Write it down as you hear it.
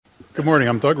Good morning.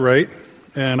 I'm Doug Wright,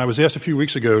 and I was asked a few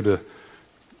weeks ago to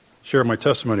share my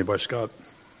testimony by Scott.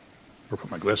 Or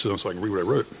put my glasses on so I can read what I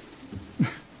wrote.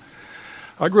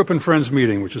 I grew up in Friends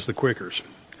Meeting, which is the Quakers.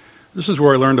 This is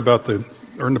where I learned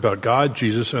about God,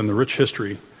 Jesus, and the rich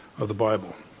history of the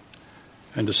Bible.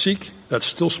 And to seek that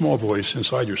still small voice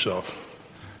inside yourself,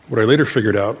 what I later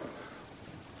figured out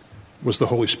was the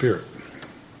Holy Spirit.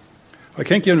 I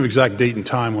can't give an exact date and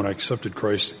time when I accepted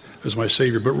Christ as my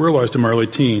Savior, but realized in my early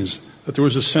teens that there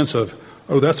was a sense of,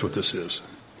 oh, that's what this is.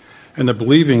 And that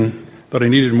believing that I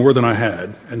needed more than I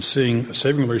had and seeing a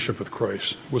saving relationship with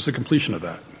Christ was the completion of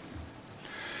that.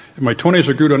 In my 20s,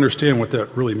 I grew to understand what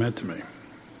that really meant to me.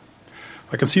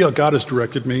 I can see how God has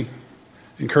directed me,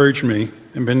 encouraged me,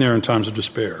 and been there in times of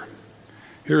despair.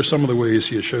 Here are some of the ways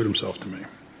he has showed himself to me.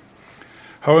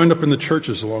 How I ended up in the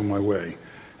churches along my way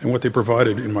and what they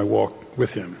provided in my walk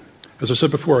with him. As I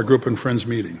said before, I grew up in Friends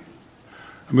Meeting.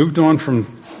 I moved on from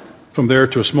there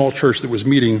to a small church that was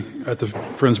meeting at the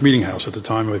Friends Meeting House at the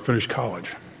time I finished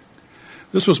college.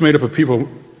 This was made up of people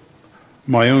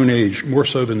my own age, more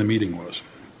so than the meeting was.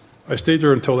 I stayed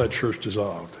there until that church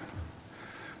dissolved.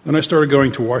 Then I started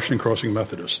going to Washington Crossing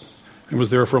Methodist and was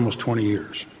there for almost 20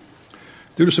 years.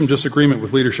 Due to some disagreement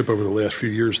with leadership over the last few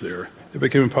years there, it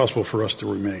became impossible for us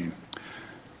to remain.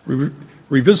 We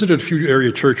revisited a few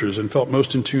area churches and felt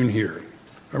most in tune here.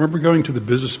 I remember going to the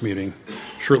business meeting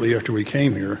shortly after we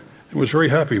came here and was very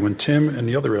happy when Tim and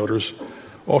the other elders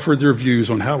offered their views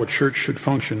on how a church should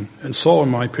function and saw, in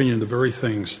my opinion, the very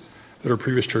things that our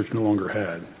previous church no longer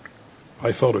had.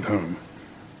 I felt at home.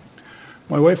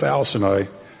 My wife Alice and I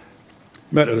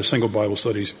met at a single Bible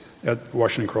studies at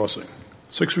Washington Crossing.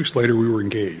 6 weeks later, we were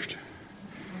engaged.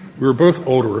 We were both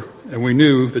older, and we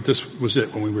knew that this was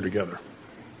it when we were together.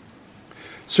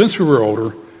 Since we were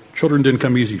older, children didn't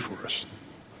come easy for us.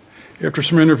 After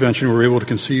some intervention, we were able to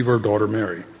conceive our daughter,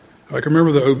 Mary. I can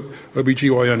remember the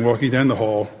OBGYN walking down the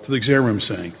hall to the exam room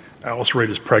saying, "Alice Wright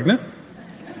is pregnant?"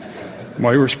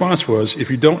 My response was,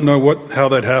 if you don't know how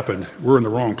that happened, we're in the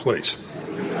wrong place.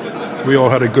 We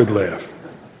all had a good laugh.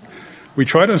 We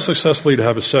tried unsuccessfully to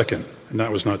have a second, and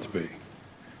that was not to be.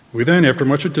 We then, after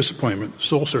much of disappointment,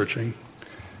 soul-searching,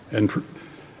 and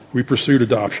we pursued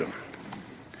adoption.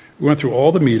 We went through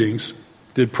all the meetings,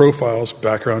 did profiles,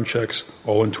 background checks,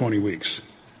 all in 20 weeks.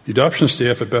 The adoption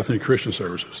staff at Bethany Christian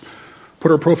Services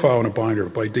put our profile in a binder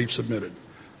by date submitted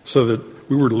so that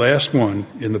we were the last one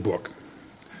in the book.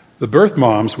 The birth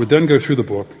moms would then go through the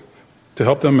book to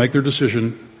help them make their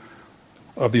decision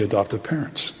of the adoptive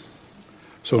parents.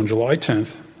 So on July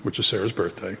 10th, which is Sarah's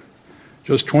birthday,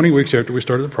 just 20 weeks after we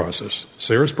started the process,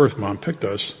 Sarah's birth mom picked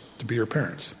us to be her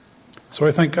parents. So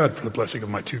I thank God for the blessing of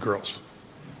my two girls.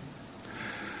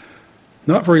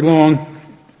 Not very long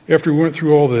after we went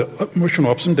through all the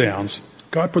emotional ups and downs,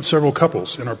 God put several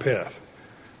couples in our path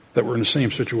that were in the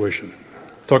same situation.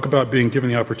 Talk about being given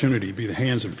the opportunity to be the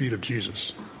hands and feet of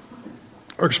Jesus.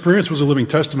 Our experience was a living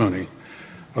testimony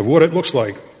of what it looks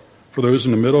like for those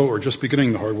in the middle or just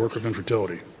beginning the hard work of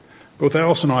infertility. Both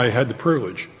Alice and I had the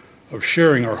privilege of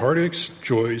sharing our heartaches,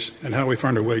 joys, and how we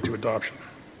found our way to adoption.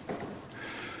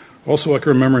 Also, I can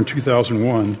remember in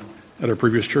 2001 at our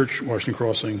previous church, Washington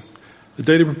Crossing, the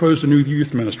day they proposed a new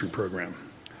youth ministry program.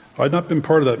 I had not been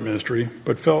part of that ministry,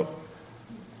 but felt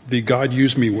the God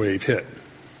used me wave hit.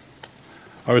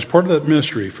 I was part of that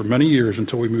ministry for many years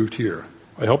until we moved here.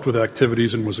 I helped with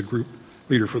activities and was a group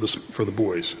leader for the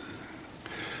boys.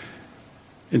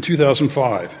 In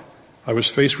 2005, I was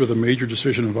faced with a major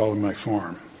decision involving my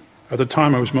farm. At the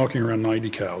time, I was milking around 90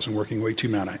 cows and working way too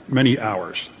many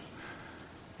hours,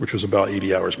 which was about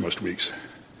 80 hours most weeks,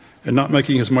 and not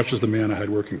making as much as the man I had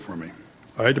working for me.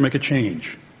 I had to make a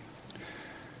change.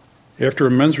 After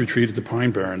a men's retreat at the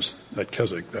Pine Barrens at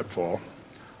Keswick that fall,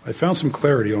 I found some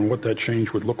clarity on what that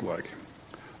change would look like.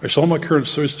 I saw my current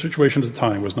situation at the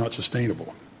time was not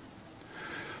sustainable.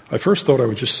 I first thought I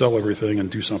would just sell everything and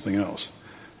do something else.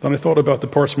 Then I thought about the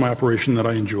parts of my operation that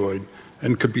I enjoyed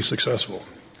and could be successful.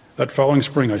 That following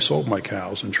spring, I sold my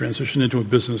cows and transitioned into a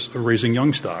business of raising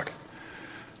young stock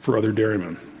for other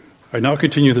dairymen. I now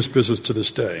continue this business to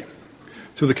this day.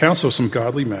 Through the counsel of some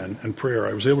godly men and prayer,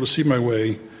 I was able to see my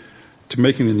way to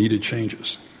making the needed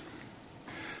changes.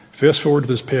 Fast forward to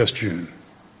this past June.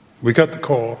 We got the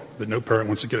call that no parent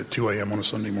wants to get at 2 a.m. on a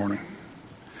Sunday morning.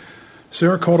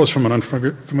 Sarah called us from an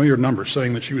unfamiliar number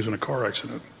saying that she was in a car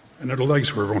accident and that her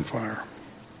legs were on fire.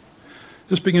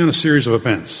 This began a series of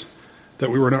events that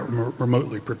we were not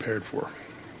remotely prepared for.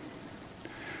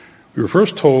 We were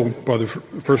first told by the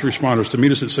first responders to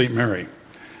meet us at St. Mary,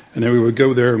 and then we would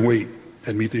go there and wait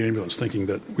and meet the ambulance, thinking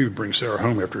that we would bring Sarah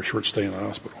home after a short stay in the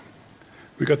hospital.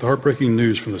 we got the heartbreaking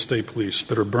news from the state police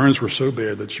that her burns were so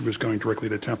bad that she was going directly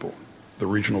to Temple, the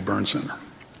regional burn center.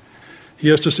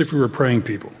 He asked us if we were praying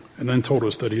people, and then told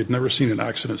us that he had never seen an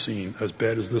accident scene as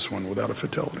bad as this one without a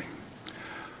fatality.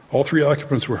 All 3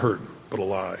 occupants were hurt, but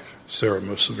alive, Sarah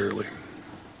most severely.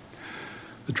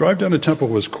 The drive down to Temple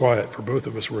was quiet, for both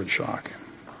of us were in shock.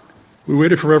 We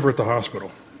waited forever at the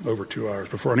hospital, over 2 hours,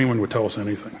 before anyone would tell us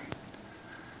anything.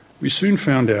 We soon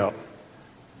found out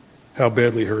how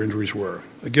badly her injuries were.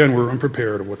 Again, we were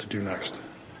unprepared of what to do next.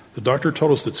 The doctor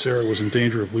told us that Sarah was in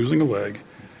danger of losing a leg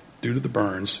due to the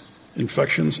burns,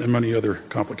 infections, and many other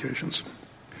complications.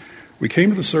 We came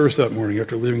to the service that morning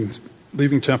after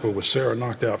leaving Temple with Sarah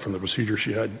knocked out from the procedure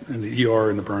she had in the ER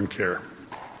and the burn care.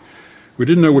 We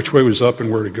didn't know which way was up and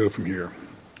where to go from here.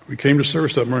 We came to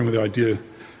service that morning with the idea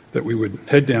that we would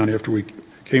head down after we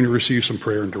came to receive some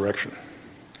prayer and direction.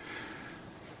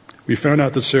 We found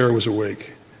out that Sarah was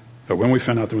awake. When we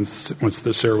found out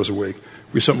that Sarah was awake,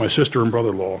 we sent my sister and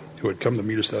brother-in-law, who had come to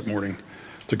meet us that morning,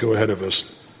 to go ahead of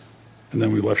us, and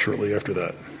then we left shortly after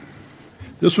that.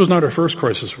 This was not our first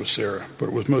crisis with Sarah, but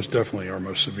it was most definitely our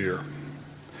most severe.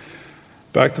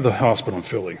 Back to the hospital in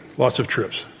Philly. Lots of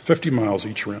trips, 50 miles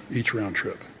each round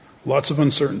trip. Lots of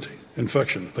uncertainty,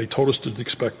 infection. They told us to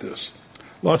expect this.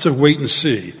 Lots of wait and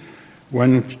see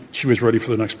when she was ready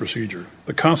for the next procedure.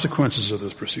 The consequences of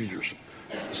those procedures.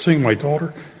 Seeing my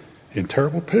daughter in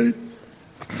terrible pain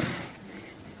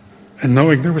and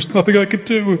knowing there was nothing I could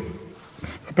do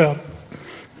about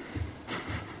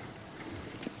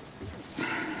it.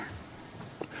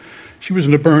 She was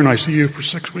in a burn ICU for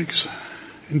 6 weeks,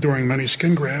 enduring many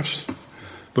skin grafts,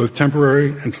 both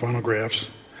temporary and final grafts,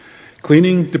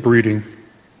 cleaning, debriding,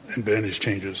 and bandage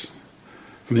changes.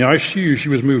 From the ICU, she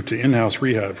was moved to in-house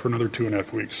rehab for another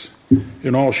 2.5 weeks.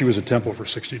 In all, she was at Temple for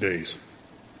 60 days.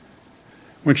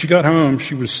 When she got home,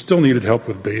 she still needed help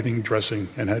with bathing, dressing,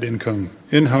 and had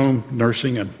in-home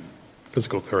nursing and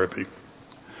physical therapy.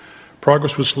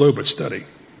 Progress was slow but steady.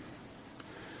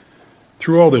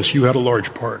 Through all this, you had a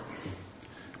large part.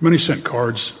 Many sent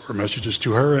cards or messages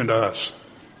to her and us.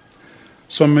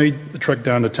 Some made the trek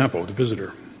down to Temple to visit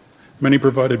her. Many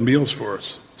provided meals for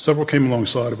us. Several came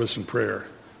alongside of us in prayer.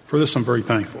 For this, I'm very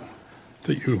thankful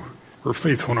that you were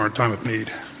faithful in our time of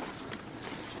need.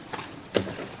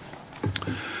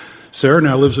 Sarah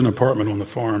now lives in an apartment on the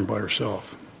farm by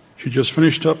herself. She just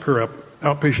finished up her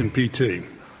outpatient PT.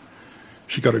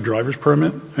 She got a driver's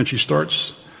permit, and she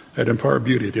starts at Empire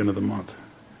Beauty at the end of the month.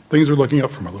 Things are looking up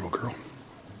for my little girl.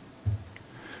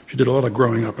 She did a lot of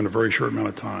growing up in a very short amount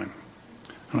of time,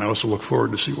 and I also look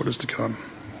forward to see what is to come.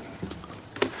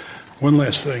 One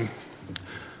last thing.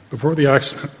 Before the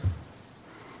accident,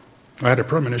 I had a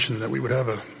premonition that we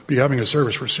would be having a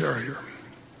service for Sarah here.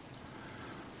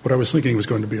 What I was thinking was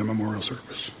going to be a memorial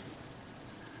service.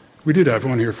 We did have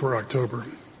one here for October.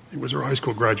 It was her high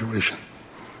school graduation.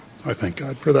 I thank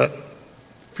God for that.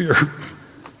 Fear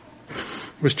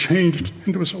was changed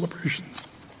into a celebration.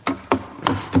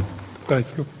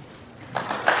 Thank you.